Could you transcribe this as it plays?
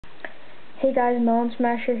Hey guys, Melon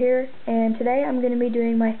Smasher here, and today I'm going to be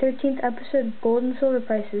doing my 13th episode of Gold and Silver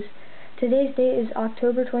Prices. Today's date is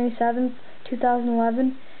October 27th,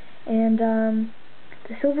 2011, and the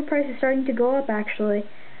silver price is starting to go up actually.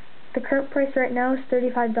 The current price right now is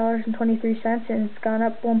 $35.23, and it's gone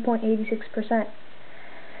up 1.86%.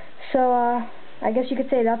 So I guess you could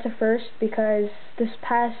say that's a first, because this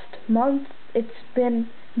past month it's been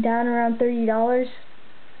down around $30,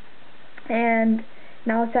 and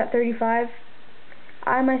now it's at 35.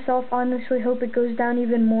 I myself honestly hope it goes down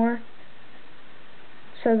even more,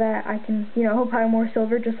 so that I can, hope buy more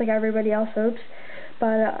silver just like everybody else hopes.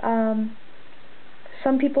 But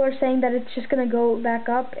some people are saying that it's just going to go back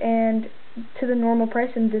up and to the normal price,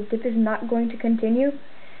 and the dip is not going to continue.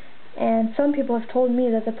 And some people have told me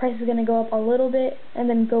that the price is going to go up a little bit and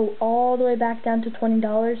then go all the way back down to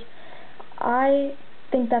 $20. I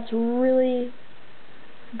think that's really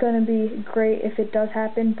going to be great if it does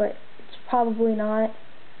happen, but it's probably not.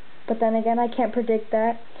 But then again, I can't predict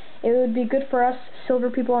that. It would be good for us silver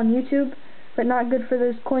people on YouTube, but not good for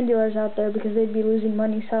those coin dealers out there, because they'd be losing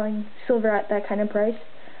money selling silver at that kind of price.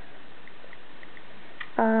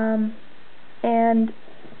 And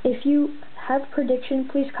if you have a prediction,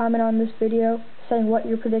 please comment on this video saying what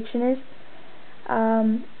your prediction is.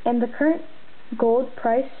 And the current gold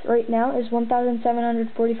price right now is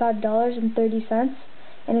 $1,745.30,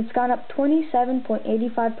 and it's gone up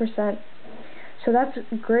 27.85%. So that's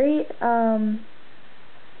great.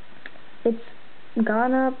 It's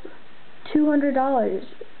gone up $200.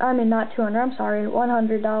 I mean, not 200. I'm sorry,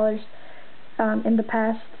 $100 in the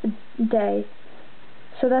past day.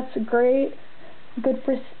 So that's great. Good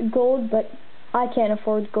for gold, but I can't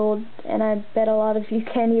afford gold, and I bet a lot of you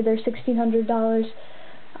can either. $1,600.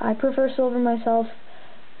 I prefer silver myself.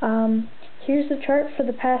 Here's the chart for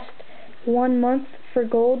the past 1 month for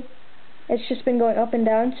gold. It's just been going up and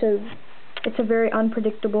down, so it's a very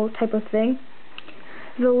unpredictable type of thing.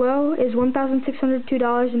 The low is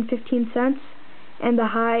 $1,602.15, and the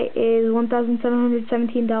high is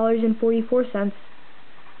 $1,717.44.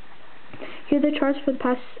 Here are the charts for the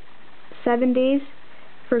past 7 days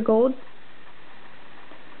for gold.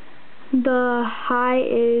 The high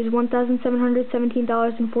is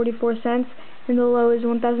 $1,717.44, and the low is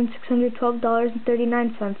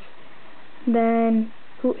 $1,612.39. Then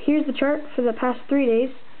here's the chart for the past 3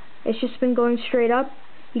 days. It's just been going straight up.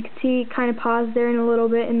 You can see it kind of paused there in a little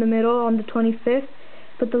bit in the middle on the 25th,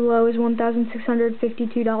 but the low is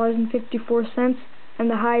 $1,652.54, and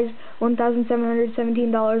the high is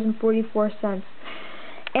 $1,717.44.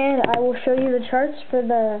 And I will show you the charts for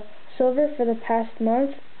the silver for the past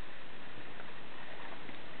month.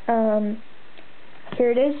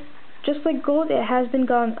 Here it is. Just like gold, it has been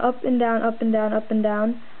going up and down, up and down, up and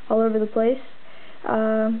down, all over the place.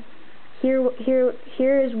 Here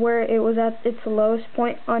is where it was at its lowest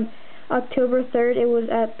point. On October 3rd, it was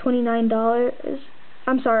at $29.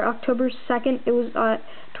 I'm sorry, October 2nd, it was at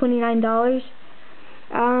 $29.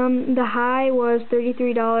 The high was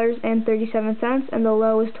 $33.37, and the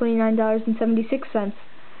low was $29.76.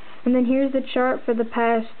 And then here's the chart for the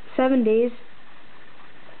past 7 days.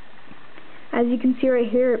 As you can see right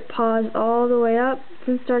here, it paused all the way up,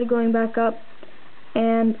 then started going back up.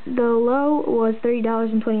 And the low was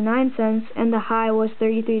 $30.29, and the high was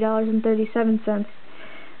 $33.37.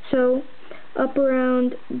 So up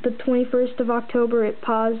around the 21st of October, it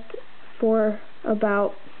paused for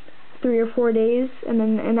about 3 or 4 days,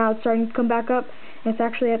 and now it's starting to come back up, and it's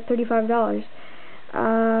actually at $35.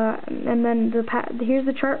 And then here's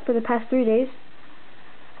the chart for the past 3 days.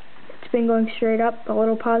 It's been going straight up, a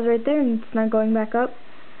little pause right there, and it's not going back up.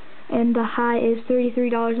 And the high is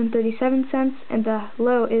 $33.37, and the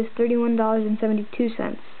low is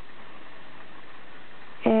 $31.72.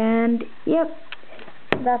 And yep,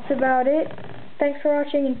 that's about it. Thanks for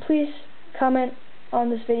watching, and please comment on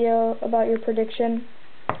this video about your prediction.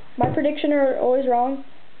 My predictions are always wrong,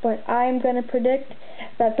 but I'm going to predict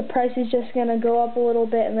that the price is just going to go up a little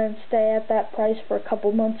bit and then stay at that price for a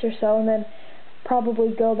couple months or so, and then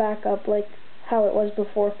probably go back up like how it was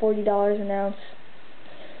before, $40 an ounce.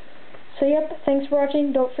 So yep, thanks for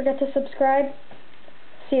watching. Don't forget to subscribe.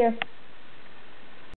 See ya.